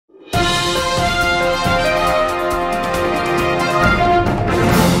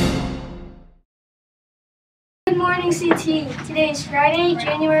morning, CT. Today is Friday,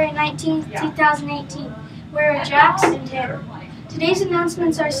 January 19th, 2018. We're Jax and Tanner. Today's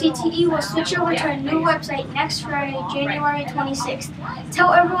announcements are CTE will switch over to a new website next Friday, January 26th.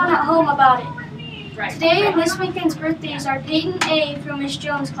 Tell everyone at home about it. Today and this weekend's birthdays are Peyton A. from Miss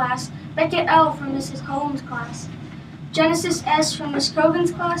Jones' class, Beckett L. from Mrs. Holmes' class, Genesis S. from Miss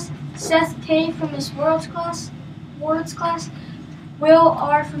Cogan's class, Seth K. from Miss Ward's class, Will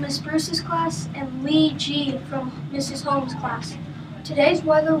R. from Miss Bruce's class, and Lee G. from Mrs. Holmes' class. Today's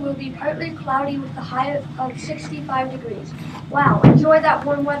weather will be partly cloudy with a high of 65 degrees. Wow, enjoy that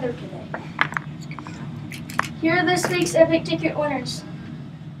warm weather today. Here are this week's Epic Ticket winners.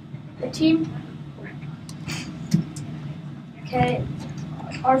 The team. Okay,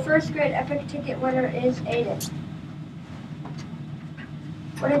 our first grade Epic Ticket winner is Aiden.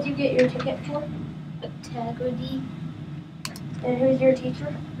 What did you get your ticket for? Integrity. And who's your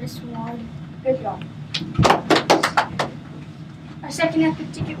teacher? Miss Ward. Good job. Our second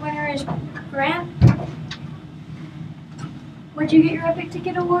Epic Ticket winner is Grant. What did you get your Epic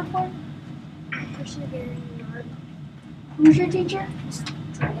Ticket award for? Persevering Art. Who's your teacher?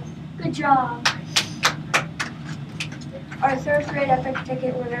 Trey. Good job. Our third grade Epic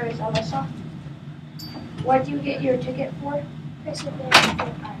Ticket winner is Alyssa. What did you get your ticket for? Persevering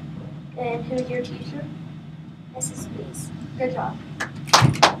Art. And who's your teacher? Mrs. Lees. Good job.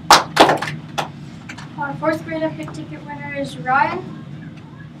 Our fourth grade Epic Ticket winner is Ryan.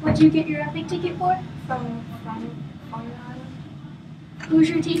 What did you get your Epic Ticket for? From Fun Island. Who's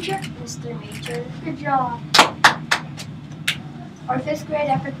your teacher? Mr. Major. Good job. Our fifth grade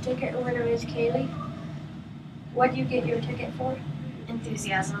Epic Ticket winner is Kaylee. What did you get your ticket for?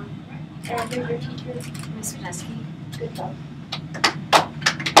 Enthusiasm. And who's your teacher? Miss Pineski. Good job.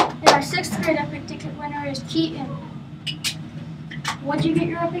 And our sixth grade Epic Ticket winner is Keaton. What did you get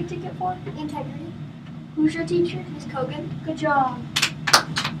your Epic Ticket for? Integrity. Who's your teacher? Miss Cogan. Good job.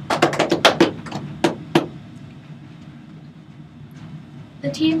 The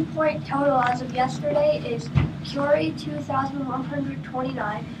team point total as of yesterday is Curie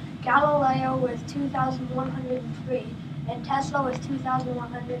 2,129, Galileo with 2,103, and Tesla with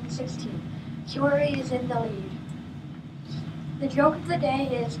 2,116. Curie is in the lead. The joke of the day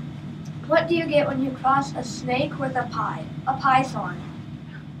is, what do you get when you cross a snake with a pie? A python.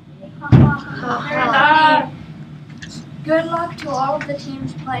 Good luck to all of the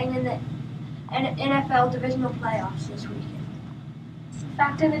teams playing in the NFL divisional playoffs this weekend.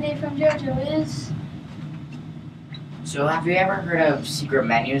 Fact of the day from JoJo is... So have you ever heard of secret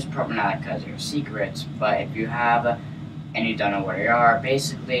menus? Probably not because they're secrets, but if you have and you don't know what they are,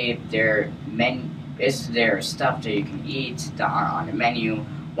 basically they're stuff that you can eat that aren't on the menu.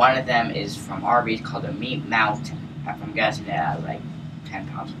 One of them is from Arby's called a Meat Mountain. I'm guessing it has like 10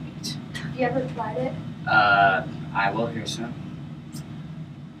 pounds of meat. Have you ever tried it? I will hear soon.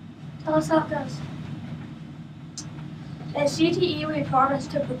 Tell us how it goes. At CTE, we promise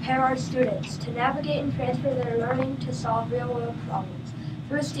to prepare our students to navigate and transfer their learning to solve real-world problems.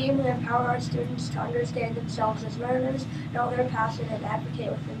 Through STEAM, we empower our students to understand themselves as learners, know their passion, and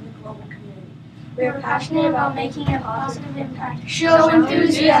advocate within the global community. We are passionate about making a positive impact. Show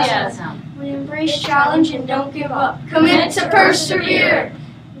enthusiasm. We embrace challenge and don't give up. Commit to persevere.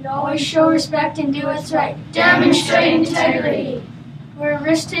 We always show respect and do what's right. Demonstrate integrity. We're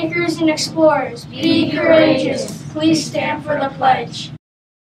risk takers and explorers. Be courageous. Please stand for the pledge.